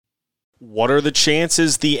What are the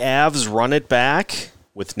chances the Avs run it back?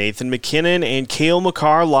 With Nathan MacKinnon and Cale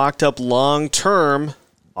Makar locked up long-term,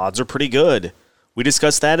 odds are pretty good. We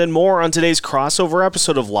discuss that and more on today's crossover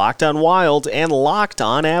episode of Locked on Wild and Locked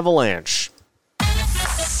on Avalanche.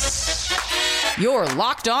 You're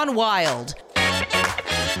Locked on Wild,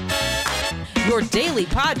 your daily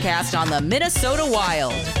podcast on the Minnesota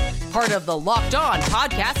Wild. Part of the Locked On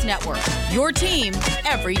Podcast Network, your team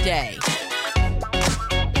every day.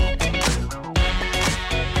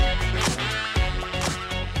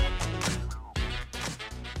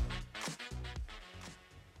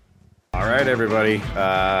 All right, everybody.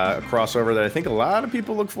 A crossover that I think a lot of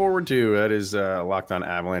people look forward to. That is Locked on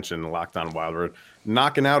Avalanche and Locked on Wild. We're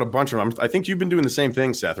knocking out a bunch of them. I think you've been doing the same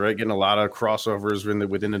thing, Seth, right? Getting a lot of crossovers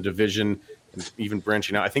within a division, and even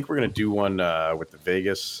branching out. I think we're going to do one with the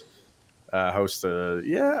Vegas host.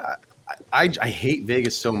 I hate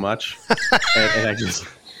Vegas so much, and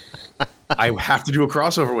I have to do a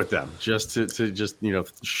crossover with them just to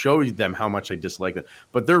show them how much I dislike them.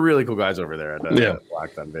 But they're really cool guys over there at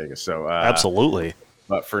Locked on Vegas. So absolutely.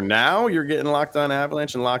 But for now, you're getting Locked on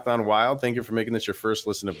Avalanche and Locked on Wild. Thank you for making this your first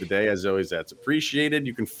listen of the day. As always, that's appreciated.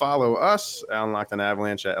 You can follow us on Locked on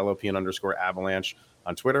Avalanche at LOPN_Avalanche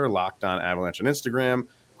on Twitter, Locked on Avalanche on Instagram.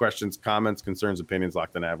 Questions, comments, concerns, opinions,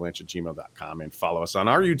 lockedonavalanche@gmail.com. And follow us on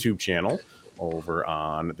our YouTube channel over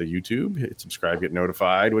on the YouTube. Hit subscribe, get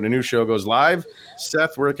notified when a new show goes live.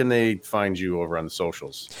 Seth, where can they find you over on the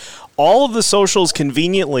socials? All of the socials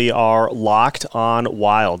conveniently are Locked on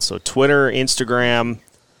Wild. So Twitter, Instagram,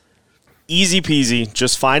 easy peasy.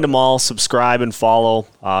 Just find them all, subscribe, and follow.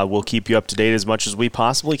 We'll keep you up to date as much as we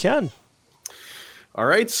possibly can. All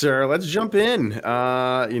right, sir, let's jump in.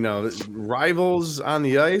 Rivals on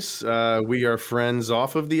the ice. We are friends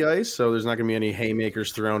off of the ice, so there's not going to be any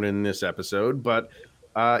haymakers thrown in this episode. But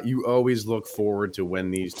you always look forward to when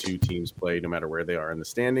these two teams play, no matter where they are in the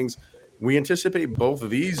standings. We anticipate both of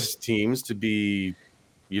these teams to be,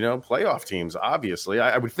 playoff teams, obviously.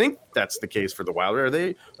 I would think that's the case for the Wild. Are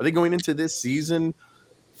they going into this season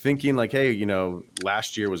thinking like, hey,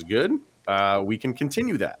 last year was good? We can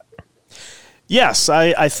continue that. Yes,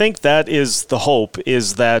 I think that is the hope,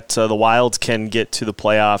 is that the Wild can get to the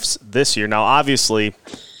playoffs this year. Now, obviously,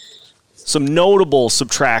 some notable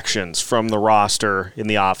subtractions from the roster in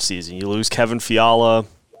the offseason. You lose Kevin Fiala,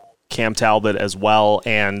 Cam Talbot as well,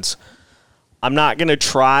 and I'm not going to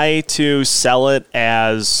try to sell it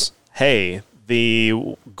as, hey,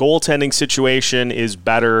 the goaltending situation is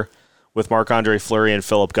better with Marc-Andre Fleury and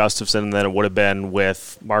Philip Gustafsson than it would have been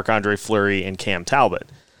with Marc-Andre Fleury and Cam Talbot.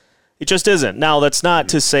 It just isn't. Now, that's not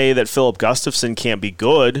to say that Philip Gustafsson can't be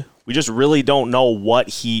good. We just really don't know what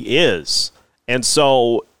he is. And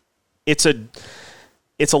so it's a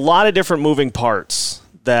lot of different moving parts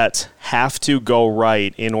that have to go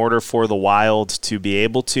right in order for the Wild to be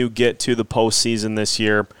able to get to the postseason this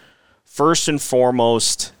year. First and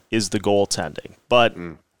foremost is the goaltending. But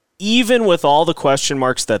even with all the question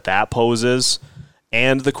marks that poses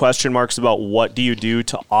and the question marks about what do you do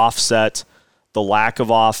to offset the lack of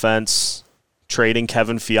offense, trading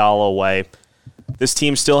Kevin Fiala away, this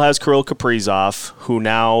team still has Kirill Kaprizov, who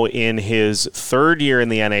now in his third year in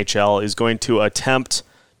the NHL is going to attempt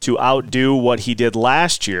to outdo what he did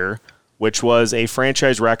last year, which was a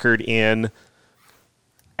franchise record in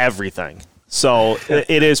everything. So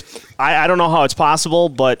it is, I don't know how it's possible,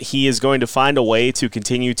 but he is going to find a way to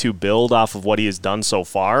continue to build off of what he has done so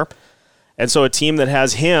far. And so a team that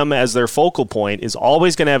has him as their focal point is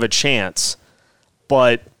always going to have a chance.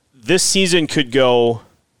 But this season could go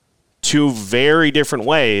two very different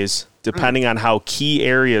ways depending on how key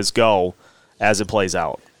areas go as it plays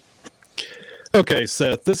out. Okay,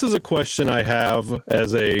 Seth, this is a question I have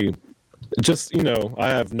as I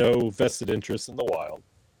have no vested interest in the Wild.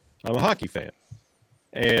 I'm a hockey fan.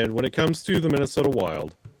 And when it comes to the Minnesota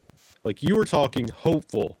Wild, like you were talking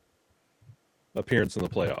hopeful appearance in the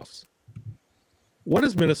playoffs. What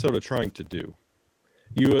is Minnesota trying to do?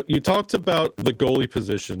 You talked about the goalie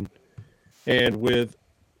position, and we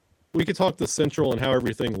could talk the Central and how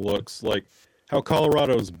everything looks, like how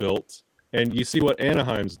Colorado's built, and you see what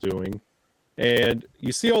Anaheim's doing, and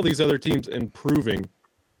you see all these other teams improving,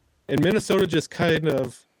 and Minnesota just kind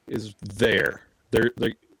of is there.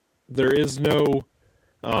 There is no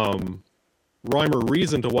rhyme or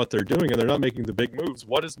reason to what they're doing, and they're not making the big moves.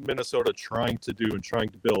 What is Minnesota trying to do and trying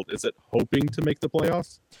to build? Is it hoping to make the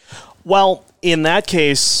playoffs? Well, in that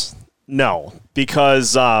case, no,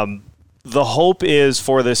 because the hope is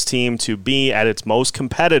for this team to be at its most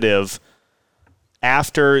competitive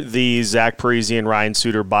after the Zach Parise and Ryan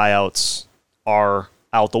Suter buyouts are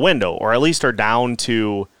out the window, or at least are down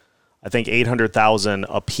to I think $800,000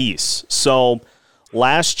 apiece. So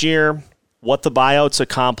last year, what the buyouts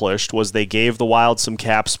accomplished was they gave the Wild some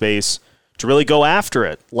cap space to really go after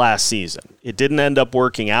it last season. It didn't end up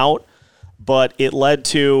working out, but it led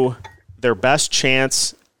to their best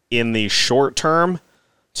chance in the short term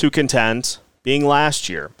to contend being last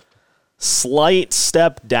year. Slight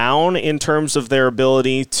step down in terms of their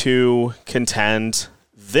ability to contend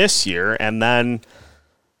this year, and then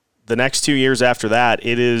the next 2 years after that,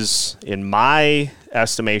 it is, in my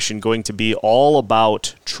estimation, going to be all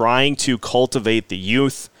about trying to cultivate the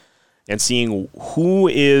youth and seeing who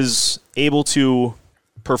is able to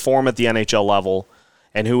perform at the NHL level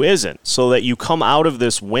and who isn't, so that you come out of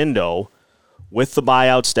this window with the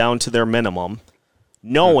buyouts down to their minimum,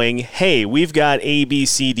 knowing, hey, we've got A, B,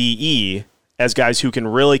 C, D, E as guys who can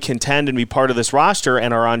really contend and be part of this roster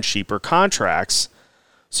and are on cheaper contracts.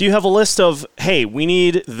 So you have a list of, hey, we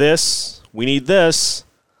need this,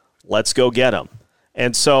 let's go get them.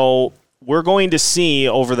 And so we're going to see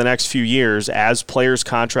over the next few years as players'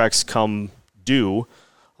 contracts come due.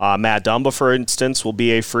 Matt Dumba, for instance, will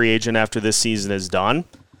be a free agent after this season is done.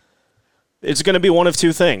 It's going to be one of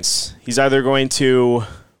two things. He's either going to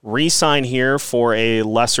re-sign here for a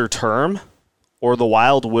lesser term, or the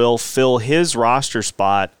Wild will fill his roster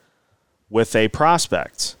spot with a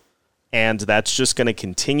prospect. And that's just going to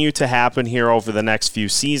continue to happen here over the next few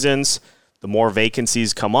seasons. The more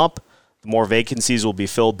vacancies come up, the more vacancies will be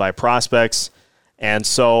filled by prospects. And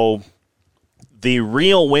so the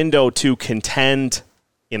real window to contend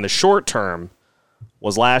in the short term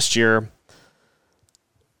was last year.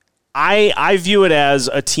 I view it as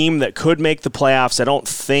a team that could make the playoffs. I don't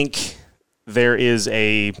think there is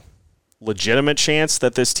a legitimate chance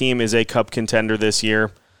that this team is a cup contender this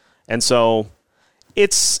year. And so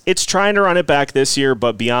it's trying to run it back this year,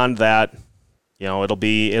 but beyond that, you know, it'll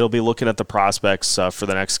be looking at the prospects for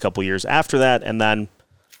the next couple years after that, and then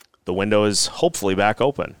the window is hopefully back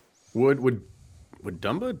open. Would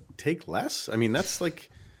Dumba take less? I mean, that's like,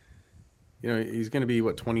 you know, he's going to be,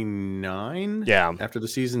 29? Yeah. After the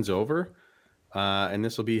season's over. And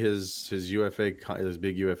this will be his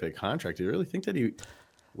big UFA contract. Do you really think that he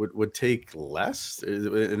would take less?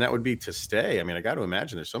 And that would be to stay. I mean, I got to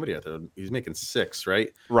imagine there's somebody out there. He's making $6,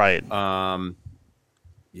 right? Right.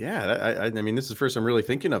 Yeah. I mean, this is the first I'm really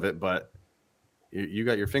thinking of it, but you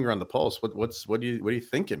got your finger on the pulse. What are you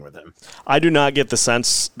thinking with him? I do not get the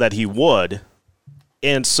sense that he would.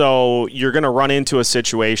 And so you're going to run into a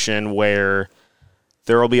situation where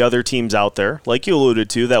there will be other teams out there, like you alluded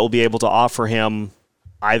to, that will be able to offer him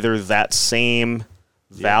either that same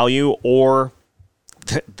value or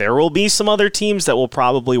there will be some other teams that will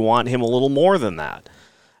probably want him a little more than that.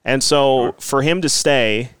 And so for him to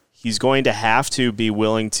stay, he's going to have to be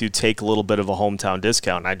willing to take a little bit of a hometown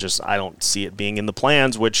discount. I don't see it being in the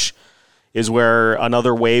plans, which is where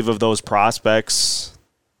another wave of those prospects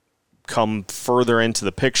come further into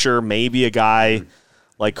the picture. Maybe a guy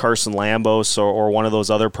like Carson Lambos or one of those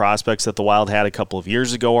other prospects that the Wild had a couple of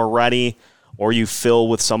years ago already, or you fill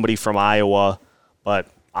with somebody from Iowa. But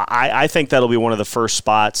I think that'll be one of the first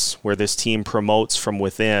spots where this team promotes from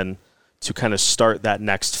within to kind of start that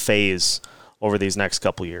next phase over these next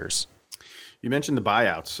couple of years. You mentioned the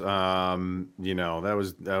buyouts. You know, that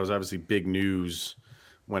was obviously big news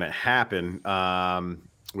when it happened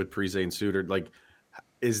with Parise and Suter. Like,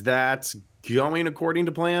 is that going according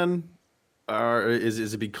to plan? Or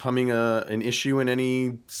is it becoming an issue in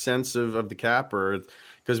any sense of the cap? Or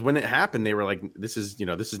because when it happened, they were like, this is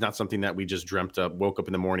not something that we just dreamt up, woke up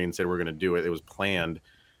in the morning and said we're going to do it. It was planned.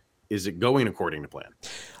 Is it going according to plan?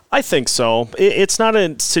 I think so. It's not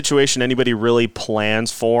a situation anybody really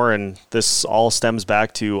plans for, and this all stems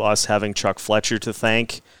back to us having Chuck Fletcher to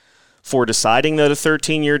thank for deciding that a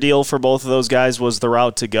 13-year deal for both of those guys was the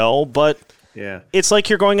route to go. But yeah, it's like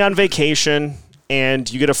you're going on vacation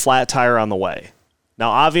and you get a flat tire on the way. Now,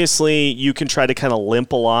 obviously, you can try to kind of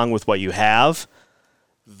limp along with what you have.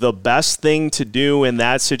 The best thing to do in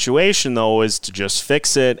that situation, though, is to just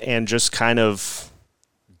fix it and just kind of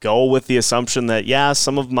go with the assumption that, yeah,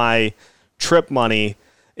 some of my trip money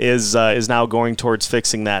is now going towards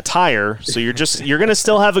fixing that tire. So you're going to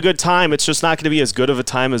still have a good time. It's just not going to be as good of a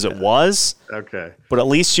time as it was. Okay. But at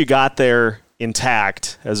least you got there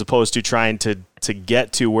intact, as opposed to trying to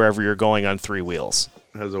get to wherever you're going on three wheels.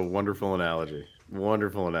 That's a wonderful analogy.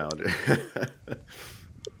 Wonderful analogy.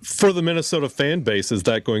 For the Minnesota fan base, is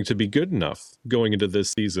that going to be good enough going into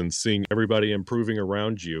this season, seeing everybody improving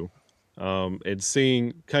around you, and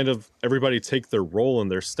seeing kind of everybody take their role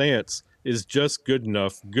and their stance is just good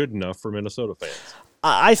enough for Minnesota fans?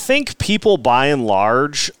 I think people by and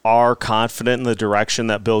large are confident in the direction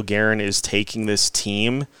that Bill Guerin is taking this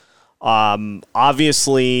team.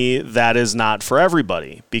 Obviously, that is not for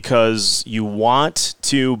everybody because you want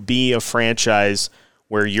to be a franchise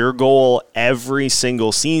where your goal every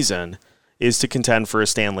single season is to contend for a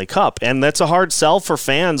Stanley Cup. And that's a hard sell for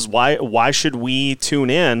fans. Why should we tune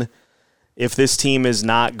in if this team is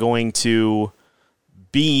not going to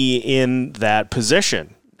be in that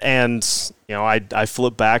position? And, I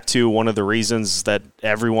flip back to one of the reasons that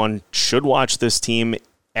everyone should watch this team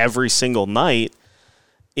every single night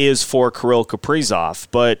is for Kirill Kaprizov.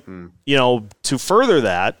 But, to further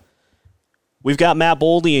that, we've got Matt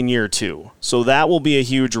Boldy in year 2. So that will be a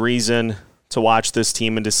huge reason to watch this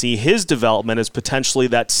team and to see his development as potentially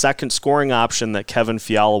that second scoring option that Kevin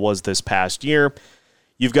Fiala was this past year.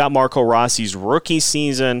 You've got Marco Rossi's rookie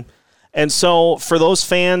season. And so for those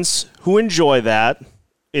fans who enjoy that,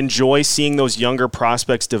 enjoy seeing those younger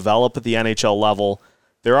prospects develop at the NHL level,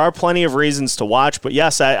 there are plenty of reasons to watch. But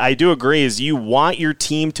yes, I do agree is you want your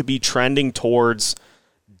team to be trending towards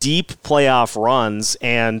deep playoff runs.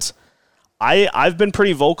 And I've been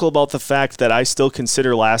pretty vocal about the fact that I still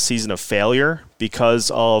consider last season a failure because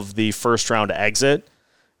of the first round exit.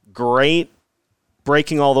 Great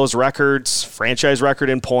breaking all those records, franchise record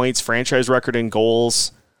in points, franchise record in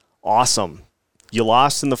goals. Awesome. You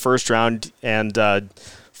lost in the first round, and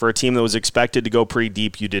for a team that was expected to go pretty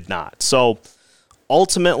deep, you did not. So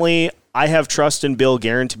ultimately, I have trust in Bill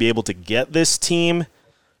Guerin to be able to get this team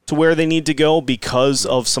to where they need to go because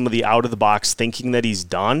of some of the out-of-the-box thinking that he's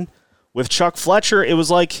done. With Chuck Fletcher, it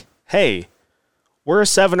was like, hey, we're a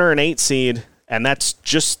 7 or an 8 seed, and that's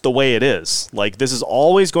just the way it is. Like, this is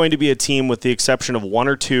always going to be a team with the exception of 1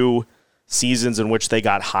 or 2 seasons in which they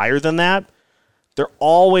got higher than that. They're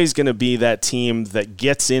always going to be that team that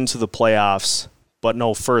gets into the playoffs, but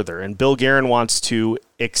no further. And Bill Guerin wants to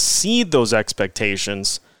exceed those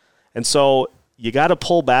expectations. And so you got to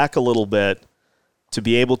pull back a little bit to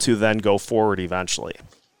be able to then go forward eventually.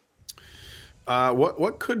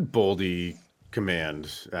 What could Boldy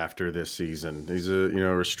command after this season? He's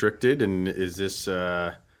restricted, and is this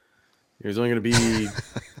he's only going to be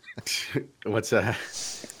what's that?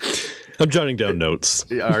 I'm jotting down notes.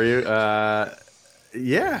 Are you?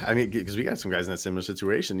 Yeah, I mean, because we got some guys in that similar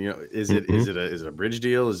situation. Is it a bridge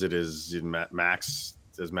deal? Is it max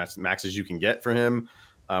as you can get for him?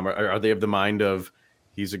 Are they of the mind of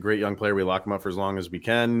he's a great young player, we lock him up for as long as we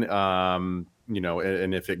can? And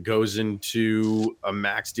if it goes into a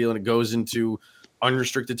max deal and it goes into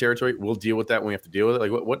unrestricted territory, we'll deal with that when we have to deal with it.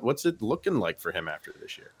 Like, what's it looking like for him after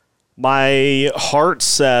this year? My heart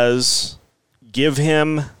says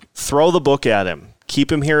throw the book at him. Keep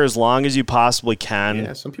him here as long as you possibly can.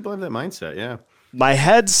 Yeah, some people have that mindset, yeah. My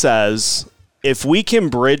head says if we can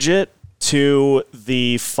bridge it to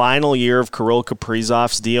the final year of Kirill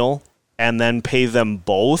Kaprizov's deal and then pay them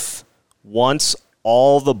both once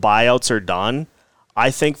all the buyouts are done, I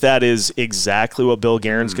think that is exactly what Bill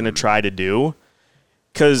Guerin's going to try to do.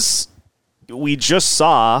 Because we just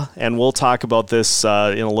saw, and we'll talk about this in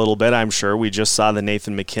a little bit, I'm sure, we just saw the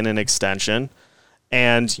Nathan McKinnon extension.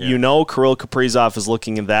 And Kirill Kaprizov is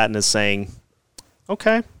looking at that and is saying,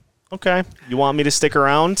 okay, you want me to stick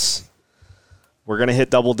around? We're going to hit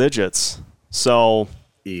double digits. So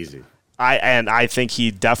easy. I think he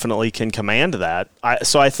definitely can command that.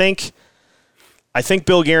 I think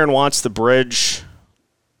Bill Guerin wants the bridge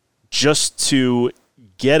just to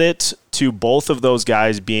get it to both of those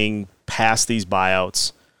guys being past these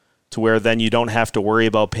buyouts to where then you don't have to worry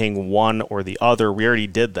about paying one or the other. We already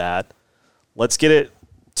did that. Let's get it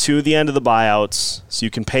to the end of the buyouts so you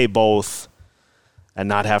can pay both and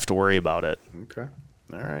not have to worry about it. Okay.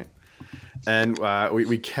 All right. And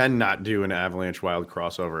we cannot do an Avalanche Wild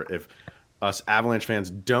crossover if us Avalanche fans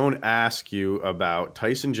don't ask you about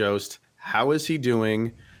Tyson Jost. How is he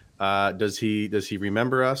doing? Does he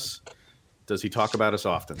remember us? Does he talk about us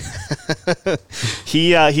often?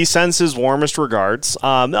 He sends his warmest regards.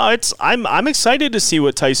 I'm excited to see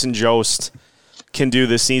what Tyson Jost can do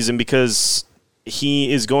this season because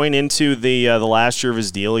he is going into the last year of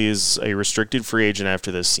his deal. He is a restricted free agent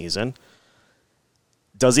after this season.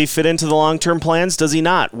 Does he fit into the long-term plans? Does he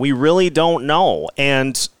not? We really don't know.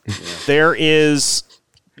 And there's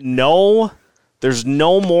no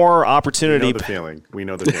more opportunity. We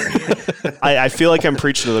know the feeling. I feel like I'm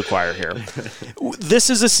preaching to the choir here. This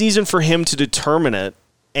is a season for him to determine it,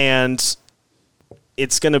 and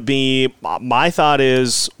it's going to be, my thought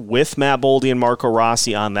is, with Matt Boldy and Marco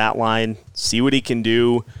Rossi on that line, see what he can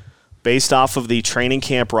do. Based off of the training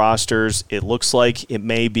camp rosters, it looks like it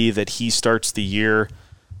may be that he starts the year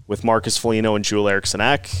with Marcus Foligno and Joel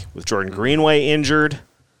Eriksson-Ek, with Jordan Greenway injured.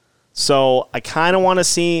 So I kind of want to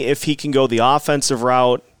see if he can go the offensive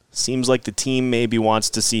route Seems like the team maybe wants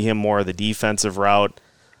to see him more of the defensive route.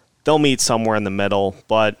 They'll meet somewhere in the middle,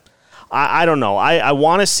 but I don't know. I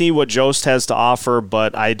want to see what Jost has to offer,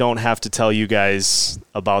 but I don't have to tell you guys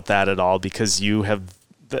about that at all because you have.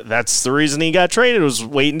 That's the reason he got traded, was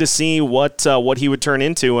waiting to see what he would turn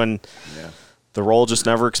into, and the role just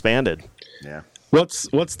never expanded. Yeah. What's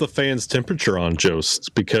the fans' temperature on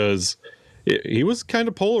Jost? Because he was kind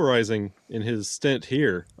of polarizing in his stint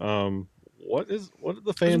here. What are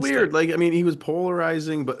the fans? It's weird. Like, I mean, he was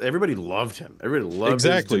polarizing, but everybody loved him. Everybody loved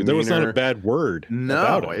exactly. his there was not demeanor. a bad word.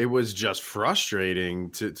 No, about it was just frustrating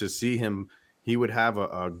to see him. He would have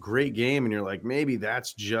a great game, and you're like, maybe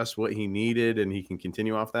that's just what he needed, and he can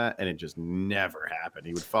continue off that. And it just never happened.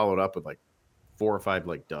 He would follow it up with like 4 or 5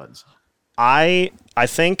 like duds. I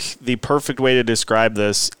think the perfect way to describe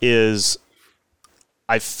this is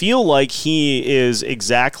I feel like he is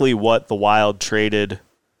exactly what the Wild traded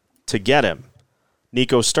to get him.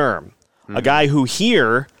 Nico Sturm. A guy who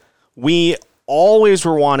here we always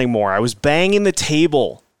were wanting more. I was banging the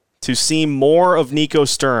table to see more of Nico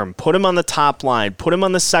Sturm. Put him on the top line, put him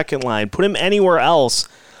on the second line, put him anywhere else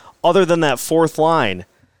other than that fourth line.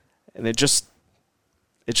 And it just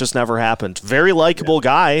never happened. Very likable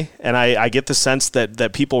guy, and I get the sense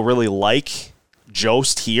that people really like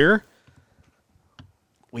Jost here.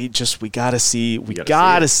 We gotta see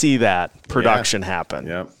that production happen.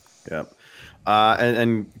 Yep.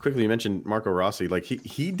 And quickly, you mentioned Marco Rossi. Like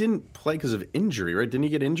he didn't play because of injury, right? Didn't he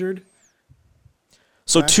get injured?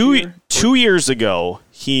 So two years ago,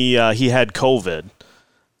 he had COVID,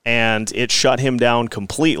 and it shut him down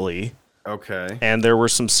completely. Okay. And there were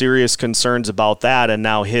some serious concerns about that, and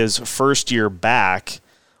now his first year back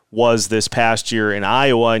was this past year in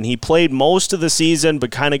Iowa, and he played most of the season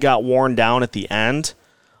but kind of got worn down at the end.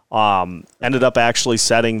 Ended up actually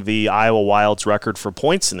setting the Iowa Wild's record for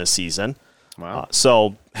points in the season. Wow.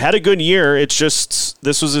 So had a good year. It's just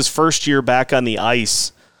this was his first year back on the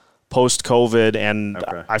ice post-COVID, and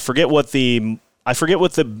Okay. I forget what the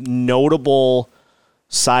notable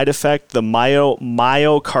side effect, the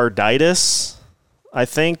myocarditis, I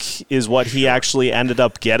think, is what he actually ended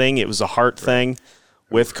up getting. It was a heart thing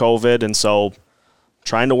with COVID, and so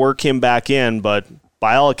trying to work him back in, but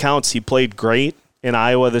by all accounts, he played great in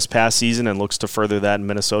Iowa this past season and looks to further that in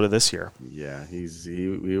Minnesota this year. Yeah, he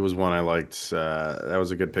was one I liked. That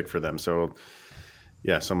was a good pick for them. So,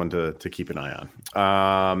 yeah, someone to keep an eye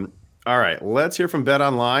on. All right, let's hear from Bet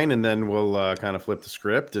Online, and then we'll kind of flip the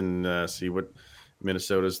script and see what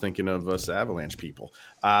Minnesota's thinking of us Avalanche people.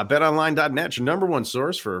 BetOnline.net, your number one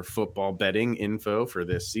source for football betting info for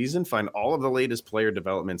this season. Find all of the latest player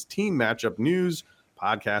developments, team matchup news,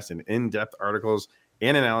 podcasts, and in-depth articles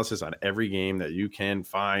and analysis on every game that you can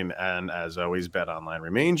find. And as always, BetOnline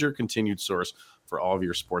remains your continued source for all of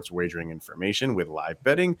your sports wagering information with live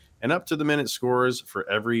betting and up-to-the-minute scores for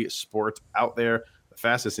every sport out there. The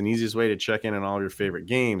fastest and easiest way to check in on all of your favorite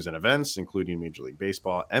games and events, including Major League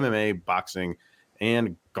Baseball, MMA, boxing,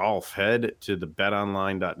 and golf. Head to the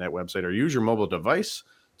betonline.net website or use your mobile device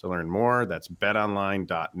to learn more. That's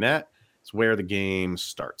betonline.net. It's where the game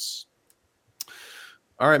starts.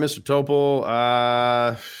 All right, Mr.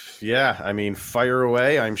 Topol. Yeah, I mean, fire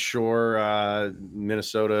away. I'm sure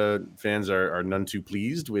Minnesota fans are none too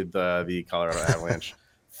pleased with the Colorado Avalanche.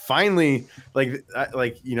 Finally,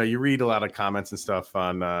 you read a lot of comments and stuff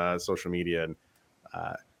on social media, and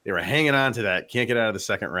they were hanging on to that. Can't get out of the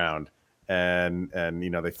second round. And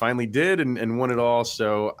they finally did and won it all.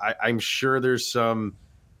 So I'm sure there's some,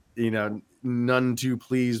 none too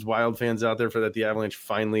pleased Wild fans out there for that the Avalanche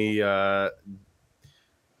finally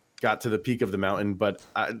got to the peak of the mountain. But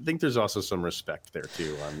I think there's also some respect there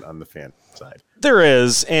too on the fan side. There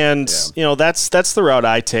is, and that's the route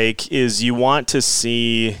I take. Is you want to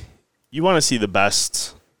see the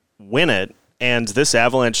best win it, and this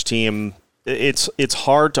Avalanche team, it's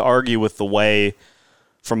hard to argue with the way,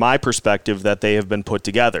 from my perspective, that they have been put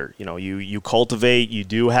together. You cultivate, you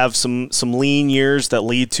do have some lean years that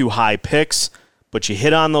lead to high picks, but you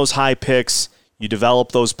hit on those high picks, you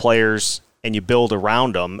develop those players, and you build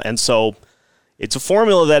around them. And so it's a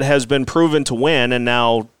formula that has been proven to win, and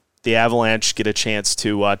now the Avalanche get a chance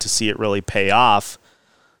to see it really pay off.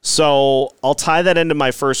 So I'll tie that into my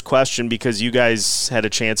first question because you guys had a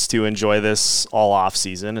chance to enjoy this all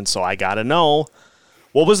offseason, and so I got to know,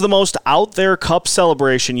 what was the most out there cup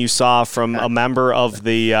celebration you saw from a member of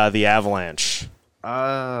the Avalanche?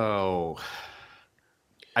 Oh,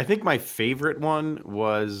 I think my favorite one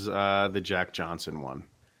was the Jack Johnson one.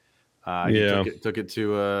 He took it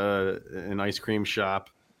to an ice cream shop,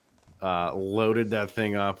 loaded that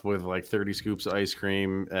thing up with like 30 scoops of ice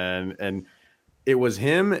cream, and it was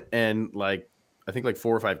him and like I think like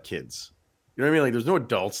 4 or 5 kids. You know what I mean? Like there's no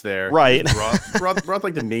adults there. Right. He brought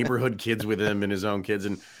like the neighborhood kids with him and his own kids,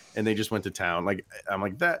 and they just went to town. Like I'm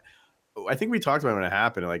like that. I think we talked about it when it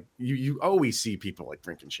happened. Like you always see people like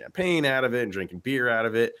drinking champagne out of it and drinking beer out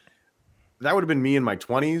of it. That would have been me in my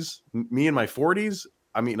 20s, me in my 40s.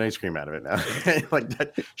 I'm eating ice cream out of it now. Like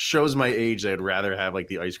that shows my age. I'd rather have like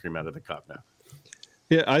the ice cream out of the cup now.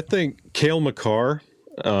 Yeah, I think Cale Makar.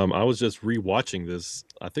 I was just rewatching this.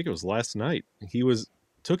 I think it was last night. He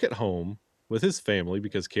took it home with his family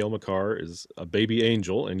because Cale Makar is a baby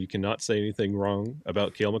angel, and you cannot say anything wrong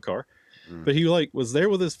about Cale Makar. But he like was there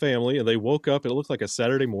with his family, and they woke up and it looked like a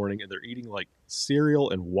Saturday morning, and they're eating like cereal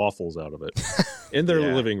and waffles out of it in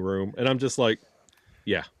their living room. And I'm just like,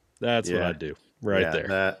 yeah, that's what I do there.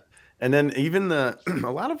 That. And then even a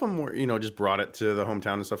lot of them were, just brought it to the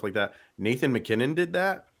hometown and stuff like that. Nathan McKinnon did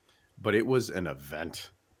that, but it was an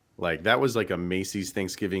event. Like that was like a Macy's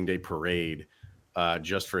Thanksgiving Day parade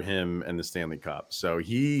just for him and the Stanley Cup. So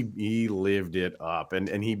he lived it up,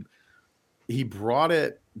 and he brought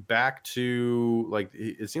it back to like,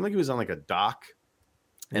 it seemed like he was on like a dock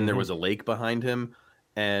and there was a lake behind him,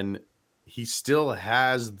 and he still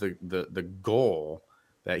has the goal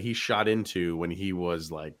that he shot into when he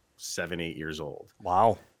was like 7-8 years old.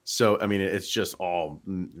 Wow. So I mean, it's just all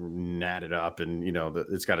natted up, and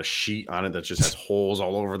it's got a sheet on it that just has holes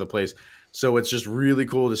all over the place. So it's just really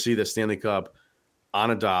cool to see the Stanley Cup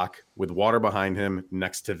on a dock with water behind him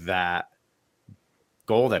next to that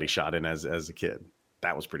goal that he shot in as a kid.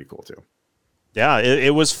 That was pretty cool too. Yeah,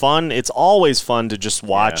 it was fun. It's always fun to just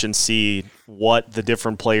watch and see what the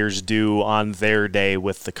different players do on their day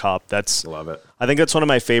with the cup. Love it. I think that's one of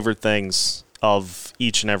my favorite things of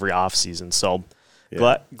each and every offseason. So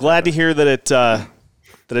glad to hear that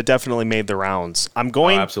it definitely made the rounds.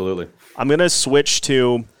 Absolutely. I'm going to switch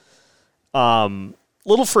to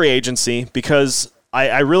little free agency because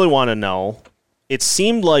I really want to know. It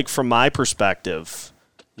seemed like from my perspective,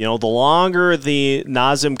 the longer the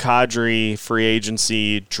Nazem Kadri free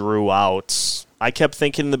agency drew out, I kept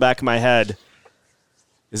thinking in the back of my head,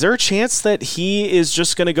 is there a chance that he is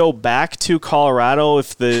just going to go back to Colorado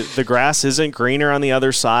if the grass isn't greener on the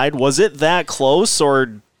other side? Was it that close,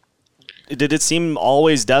 or did it seem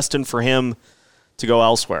always destined for him to go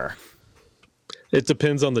elsewhere? It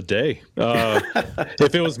depends on the day.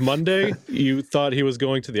 If it was Monday, you thought he was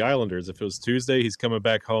going to the Islanders. If it was Tuesday, he's coming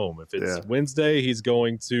back home. If it's Wednesday, he's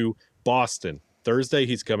going to Boston. Thursday,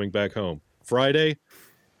 he's coming back home. Friday,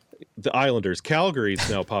 the Islanders. Calgary's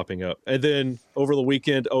now popping up. And then over the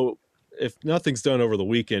weekend, if nothing's done over the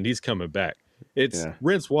weekend, he's coming back. It's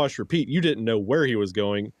rinse, wash, repeat. You didn't know where he was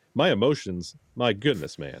going. My emotions, my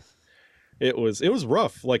goodness, man. It was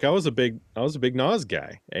rough. Like I was a big Nas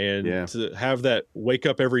guy, and to have that wake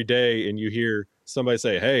up every day and you hear somebody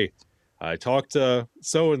say, "Hey, I talked to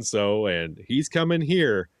so and so, and he's coming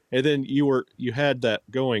here," and then you had that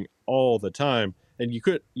going all the time, and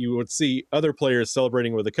you would see other players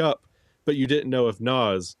celebrating with a cup, but you didn't know if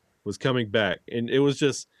Nas was coming back, and it was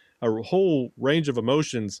just a whole range of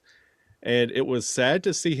emotions, and it was sad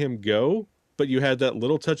to see him go, but you had that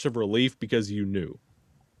little touch of relief because you knew.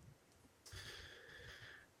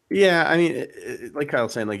 Yeah, I mean, like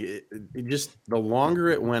Kyle's saying, like it just the longer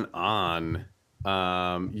it went on,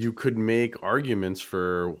 you could make arguments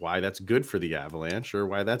for why that's good for the Avalanche or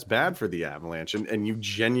why that's bad for the Avalanche, and you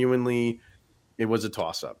genuinely, it was a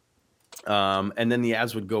toss up. And then the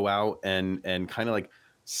ads would go out and kind of like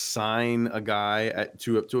sign a guy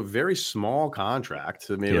to a very small contract,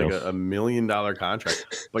 to maybe like $1 million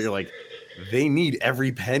contract, but you're like, they need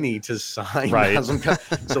every penny to sign. Right.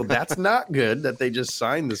 So that's not good that they just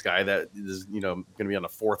signed this guy that is, going to be on the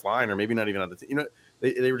fourth line or maybe not even on the,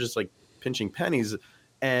 they were just like pinching pennies.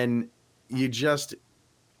 And you just,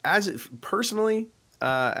 as it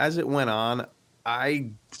went on,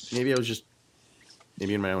 I was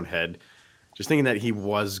maybe in my own head, just thinking that he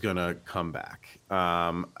was going to come back.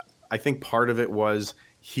 I think part of it was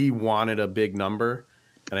he wanted a big number,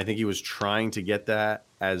 and I think he was trying to get that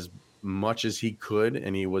as much as he could,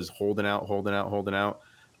 and he was holding out.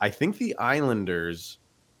 I think the Islanders,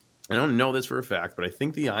 I don't know this for a fact, but I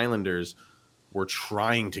think the Islanders were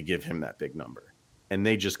trying to give him that big number, and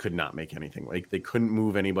they just could not make anything. Like they couldn't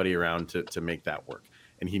move anybody around to make that work.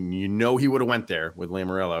 And he would have went there with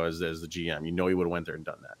Lamoriello as the GM. He would have went there and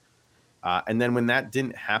done that. And then when that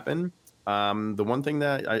didn't happen, the one thing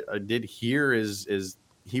that I did hear is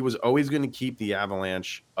he was always going to keep the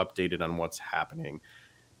Avalanche updated on what's happening.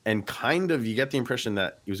 And kind of you get the impression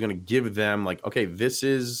that he was going to give them like, okay, this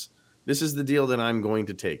is the deal that I'm going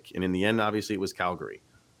to take. And in the end, obviously, it was Calgary.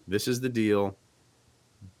 This is the deal.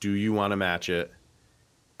 Do you want to match it?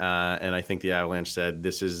 And I think the Avalanche said,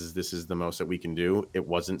 this is the most that we can do. It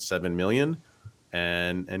wasn't $7 million,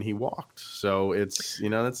 and he walked. So it's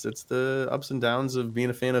the ups and downs of being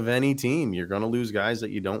a fan of any team. You're going to lose guys that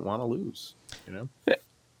you don't want to lose.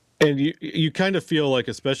 And you kind of feel like,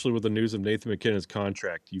 especially with the news of Nathan MacKinnon's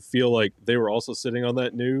contract, you feel like they were also sitting on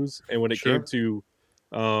that news. And when it came to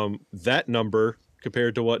that number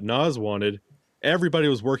compared to what Nas wanted, everybody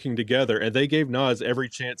was working together, and they gave Nas every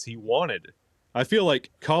chance he wanted. I feel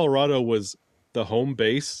like Colorado was the home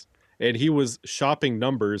base, and he was shopping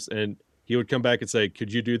numbers, and he would come back and say,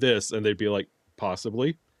 could you do this? And they'd be like,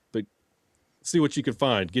 possibly, but see what you could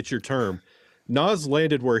find, get your term. Nas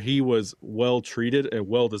landed where he was well treated and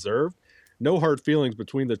well deserved. No hard feelings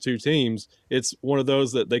between the two teams. It's one of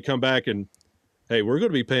those that they come back and, hey, we're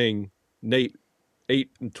going to be paying Nate 8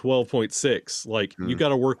 and 12.6. Like, you got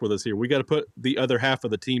to work with us here. We got to put the other half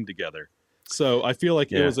of the team together. So I feel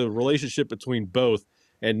like it was a relationship between both.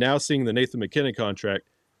 And now seeing the Nathan MacKinnon contract,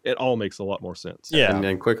 it all makes a lot more sense. Yeah. And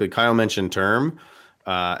then quickly, Kyle mentioned term,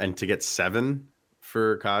 and to get 7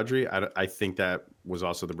 for Kadri, I think that was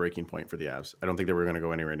also the breaking point for the Avs. I don't think they were going to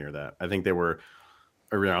go anywhere near that. I think they were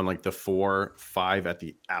around like the 4-5 at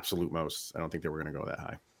the absolute most. I don't think they were going to go that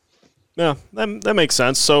high. Yeah, that makes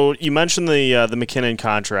sense. So you mentioned the MacKinnon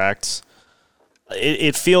contract.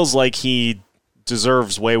 It feels like he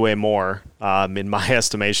deserves way more, in my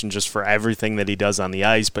estimation, just for everything that he does on the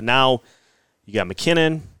ice. But now you got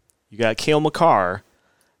MacKinnon, you got Cale Makar,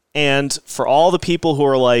 and for all the people who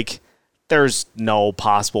are like, there's no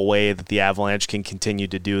possible way that the Avalanche can continue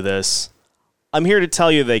to do this, I'm here to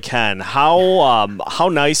tell you they can. How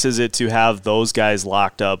nice is it to have those guys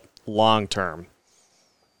locked up long term?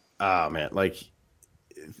 Oh man, like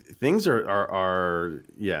things are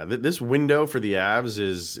this window for the Avs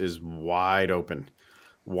is wide open,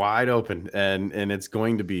 and it's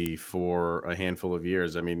going to be for a handful of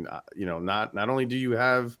years. I mean, not only do you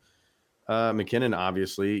have MacKinnon,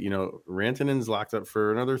 obviously, Rantanen's locked up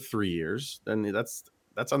for another 3 years, and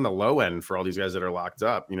that's on the low end for all these guys that are locked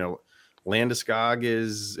up. Landeskog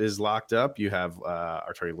is locked up. You have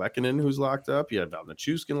Arturi Lehkonen who's locked up. You have Val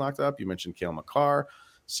Nichushkin locked up. You mentioned Cale Makar.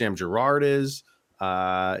 Sam Girard is.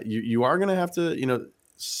 You are going to have to,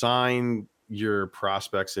 sign your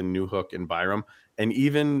prospects in Newhook and Byram, and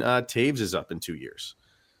even Taves is up in 2 years.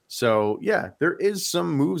 So yeah, there is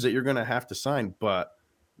some moves that you're going to have to sign, but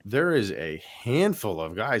there is a handful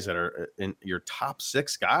of guys that are in your top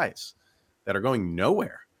 6 guys that are going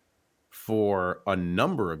nowhere for a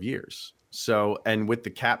number of years. So, and with the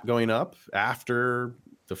cap going up after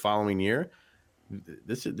the following year,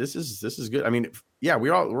 this is good. I mean, yeah,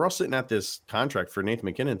 we're all sitting at this contract for Nathan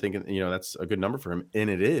MacKinnon thinking, that's a good number for him, and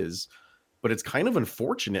it is, but it's kind of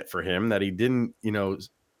unfortunate for him that he didn't,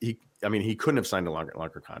 he couldn't have signed a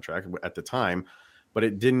longer contract at the time, but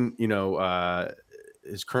it didn't,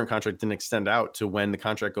 his current contract didn't extend out to when the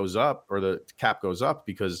contract goes up or the cap goes up,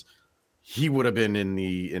 because he would have been in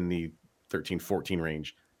the 13-14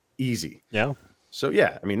 range easy. Yeah. So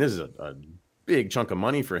yeah, I mean, this is a big chunk of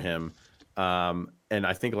money for him. And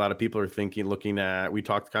I think a lot of people are looking at,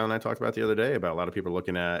 Kyle and I talked about the other day about a lot of people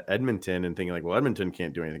looking at Edmonton and thinking like, well, Edmonton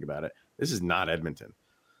can't do anything about it. This is not Edmonton.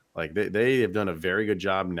 Like they have done a very good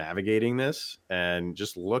job navigating this, and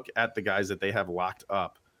just look at the guys that they have locked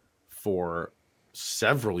up for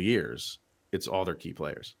several years. It's all their key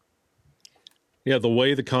players. Yeah, the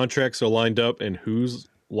way the contracts are lined up and who's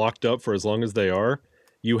locked up for as long as they are,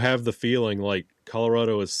 you have the feeling like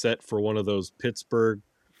Colorado is set for one of those Pittsburgh,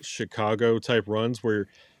 Chicago type runs where,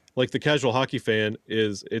 like, the casual hockey fan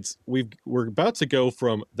we're about to go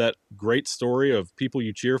from that great story of people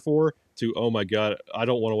you cheer for to, oh my God, I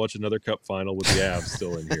don't want to watch another cup final with the Avs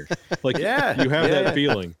still in here. Like, you have that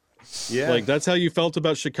feeling. Yeah. Like, that's how you felt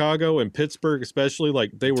about Chicago and Pittsburgh, especially.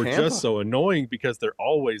 Like, they were Tampa. Just so annoying because they're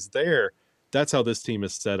always there. That's how this team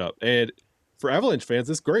is set up. And for Avalanche fans,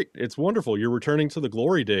 it's great. It's wonderful. You're returning to the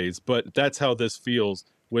glory days, but that's how this feels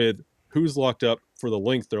with who's locked up for the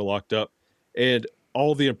length they're locked up. And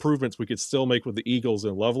all the improvements we could still make with the Eagles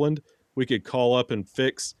in Loveland, we could call up and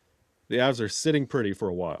fix. The Avs are sitting pretty for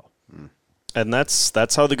a while. And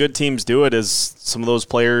that's how the good teams do it, is some of those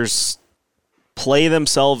players play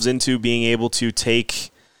themselves into being able to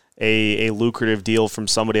take a lucrative deal from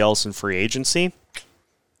somebody else in free agency.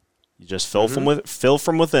 You just fill from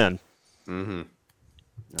within. Mm-hmm.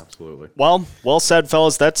 Absolutely. Well said,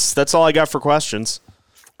 fellas. That's all I got for questions.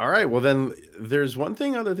 All right. Well, then there's other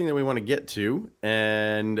thing that we want to get to,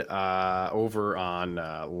 and over on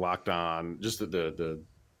Locked On, just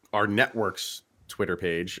our network's Twitter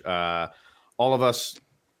page, all of us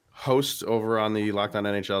hosts over on the Locked On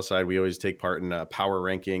NHL side, we always take part in power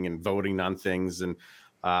ranking and voting on things, and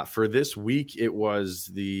For this week, it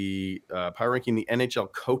was the power ranking the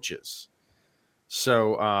NHL coaches.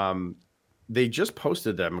 So they just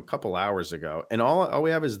posted them a couple hours ago, and all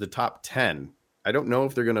we have is the top 10. I don't know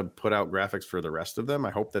if they're going to put out graphics for the rest of them. I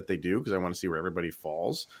hope that they do, because I want to see where everybody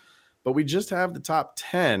falls. But we just have the top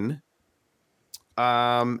 10.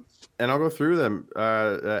 And I'll go through them.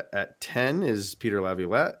 At 10 is Peter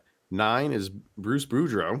Laviolette. 9 is Bruce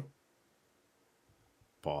Boudreau.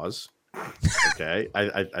 Pause. Okay,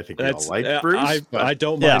 I think we all like Bruce. I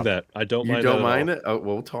don't mind that. I don't mind. You don't mind it? Oh,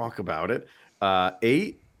 we'll talk about it.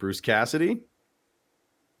 8, Bruce Cassidy.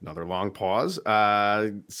 Another long pause.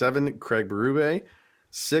 7, Craig Berube.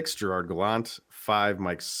 6, Gerard Gallant. 5,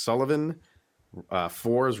 Mike Sullivan.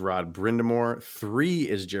 4 is Rod Brindamore. 3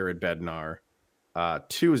 is Jared Bednar.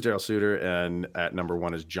 2 is Daryl Suter, and at number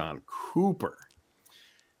 1 is John Cooper.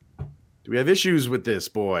 Do we have issues with this,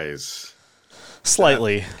 boys?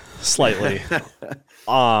 Slightly.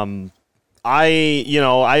 I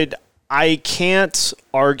can't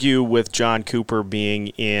argue with John Cooper being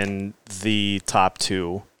in the top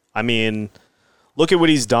 2. I mean, look at what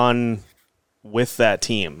he's done with that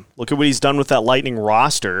team. Look at what he's done with that Lightning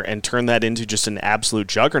roster and turned that into just an absolute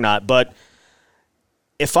juggernaut. But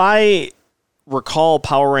if I recall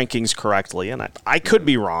power rankings correctly, and I could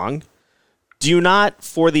be wrong, do you not,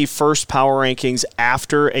 for the first power rankings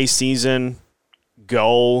after a season,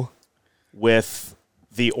 go with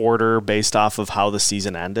the order based off of how the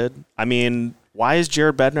season ended? I mean, why is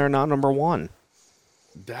Jared Bednar not number 1?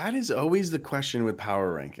 That is always the question with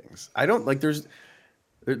power rankings. I don't like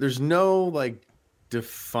there's no like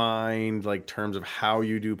defined like terms of how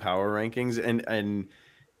you do power rankings, and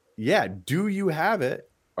yeah, do you have it?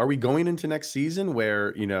 Are we going into next season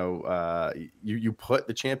where you put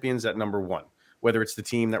the champions at number 1, whether it's the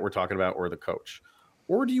team that we're talking about or the coach,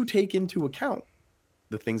 or do you take into account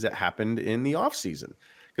the things that happened in the offseason?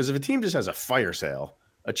 Because if a team just has a fire sale,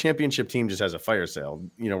 a championship team just has a fire sale,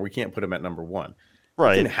 we can't put them at number 1.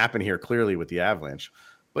 Right. It didn't happen here clearly with the Avalanche.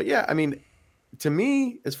 But yeah, I mean, to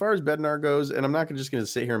me, as far as Bednar goes, and I'm not just going to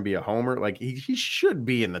sit here and be a homer, like he should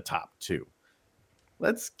be in the top 2.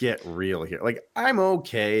 Let's get real here. Like, I'm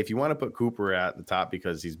okay if you want to put Cooper at the top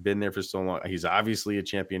because he's been there for so long. He's obviously a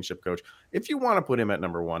championship coach. If you want to put him at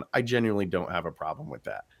number 1, I genuinely don't have a problem with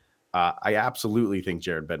that. I absolutely think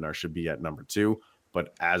Jared Bednar should be at number 2.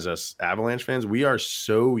 But as us Avalanche fans, we are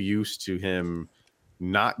so used to him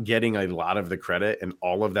not getting a lot of the credit, and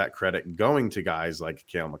all of that credit going to guys like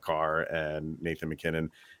Cale Makar and Nathan MacKinnon.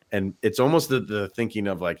 And it's almost the thinking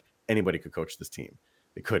of like anybody could coach this team.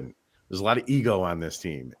 They couldn't. There's a lot of ego on this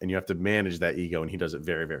team, and you have to manage that ego, and he does it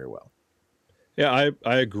very, very well. Yeah,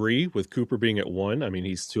 I agree with Cooper being at 1. I mean,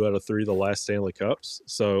 he's 2 out of 3 the last Stanley Cups.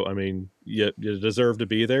 So, I mean, you deserve to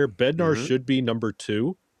be there. Bednar should be number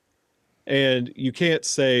 2. And you can't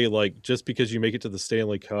say, like, just because you make it to the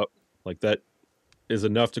Stanley Cup, like that is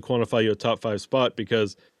enough to quantify you a top 5 spot,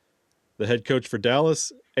 because the head coach for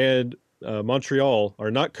Dallas and Montreal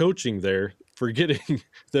are not coaching there for getting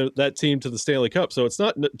that team to the Stanley Cup. So it's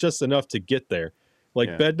not just enough to get there. Like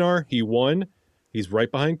Bednar, he won. He's right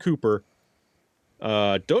behind Cooper.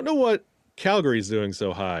 Don't know what Calgary's doing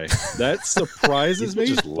so high. That surprises me.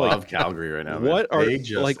 Just love Calgary right now. What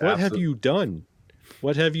what have you done?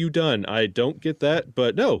 What have you done? I don't get that,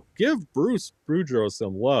 but no, give Bruce Boudreau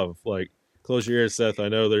some love. Like, close your ears, Seth. I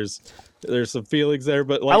know there's some feelings there,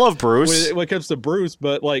 but like, I love Bruce when it comes to Bruce,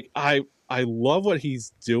 but like I love what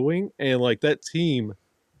he's doing, and like that team,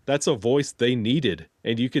 that's a voice they needed,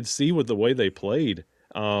 and you could see with the way they played.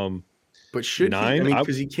 But should 9, he? I mean,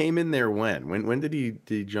 because he came in there when did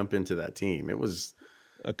he jump into that team? It was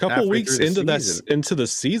a couple weeks into the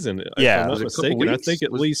season. Yeah, if I'm not mistaken. I think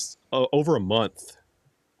at least over a month.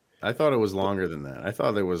 I thought it was longer than that. I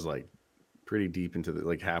thought it was like pretty deep into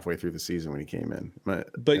the halfway through the season when he came in.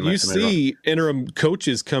 But you see interim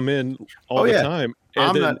coaches come in all the time,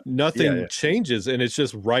 and then nothing changes, and it's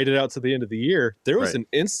just write it out to the end of the year. There was an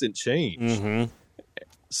instant change. Mm-hmm.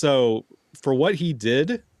 So for what he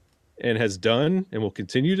did and has done and will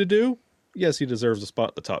continue to do, yes, he deserves a spot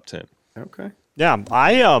in the top 10. Okay. Yeah,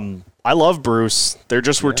 I love Bruce. There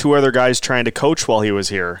just were 2 other guys trying to coach while he was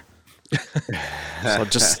here. So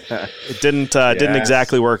it didn't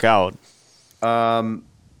exactly work out.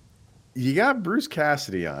 You got Bruce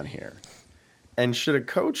Cassidy on here, and should a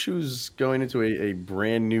coach who's going into a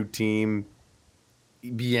brand new team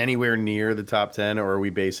be anywhere near the top 10, or are we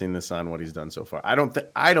basing this on what he's done so far? I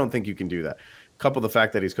don't think you can do that. Couple the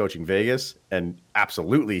fact that he's coaching Vegas, and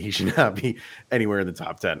absolutely he should not be anywhere in the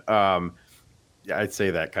top 10. I'd say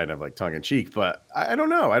that kind of like tongue in cheek, but I don't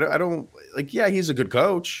know. I don't like, yeah, he's a good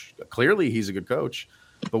coach. Clearly he's a good coach,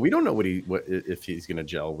 but we don't know what if he's going to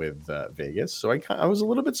gel with Vegas. So I was a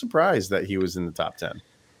little bit surprised that he was in the top 10.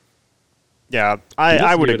 Yeah,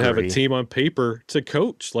 I would agree. Have a team on paper to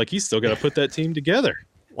coach. Like, he's still got to put that team together.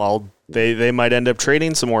 Well, they might end up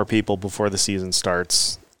trading some more people before the season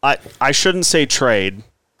starts. I shouldn't say trade,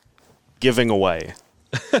 giving away.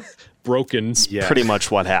 Broken. Yeah. Pretty much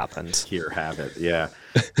what happened. Here, have it. Yeah.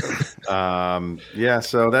 Yeah.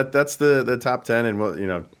 So that's the top 10, and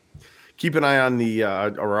we'll keep an eye on the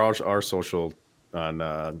our social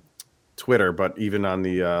on Twitter, but even on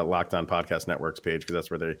the Locked On Podcast Network's page, because that's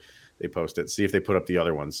where they post it. See if they put up the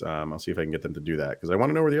other ones. I'll see if I can get them to do that, because I want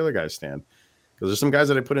to know where the other guys stand. Because there's some guys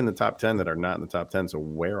that I put in the top 10 that are not in the top 10. So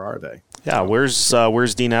where are they? Yeah,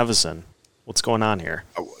 where's Dean Evison? What's going on here?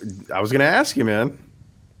 I was going to ask you, man.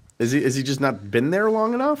 Is he just not been there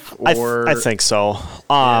long enough? Or I think so.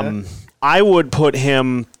 Yeah. I'd put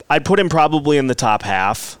him probably in the top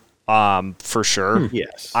half, for sure.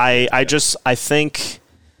 Yes. I think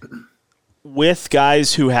with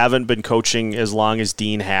guys who haven't been coaching as long as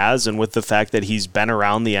Dean has, and with the fact that he's been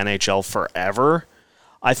around the NHL forever,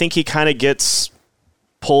 I think he kind of gets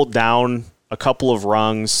pulled down a couple of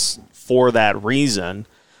rungs for that reason.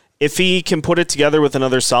 If he can put it together with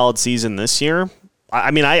another solid season this year,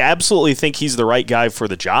 I mean, I absolutely think he's the right guy for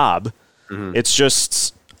the job. Mm-hmm. It's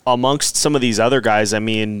just amongst some of these other guys, I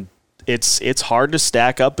mean, it's hard to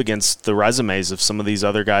stack up against the resumes of some of these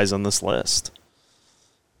other guys on this list.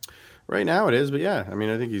 Right now it is, but yeah, I mean,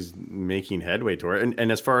 I think he's making headway toward it.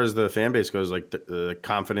 And as far as the fan base goes, like the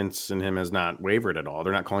confidence in him has not wavered at all.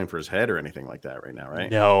 They're not calling for his head or anything like that right now,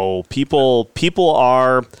 right? No, people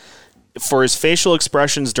are, for his facial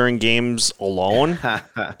expressions during games alone,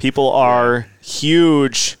 people are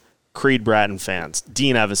huge Creed Bratton fans,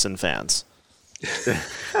 Dean Evison fans.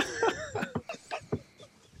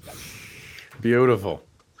 Beautiful.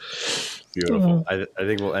 I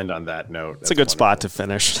think we'll end on that note. It's a good spot to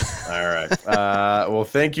finish. All right. Well,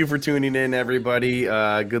 thank you for tuning in, everybody.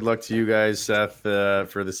 Good luck to you guys, Seth,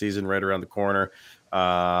 for the season right around the corner.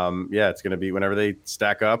 Yeah, it's going to be whenever they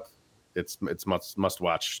stack up. It's must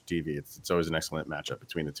watch TV. It's always an excellent matchup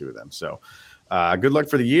between the two of them. So, good luck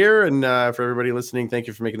for the year, and for everybody listening, thank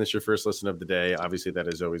you for making this your first listen of the day. Obviously, that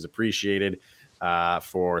is always appreciated.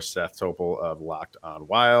 For Seth Topol of Locked On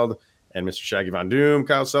Wild and Mr. Shaggy Von Doom,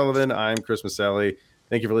 Kyle Sullivan, I'm Chris Maselli.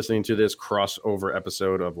 Thank you for listening to this crossover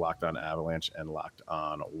episode of Locked On Avalanche and Locked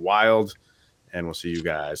On Wild, and we'll see you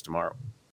guys tomorrow.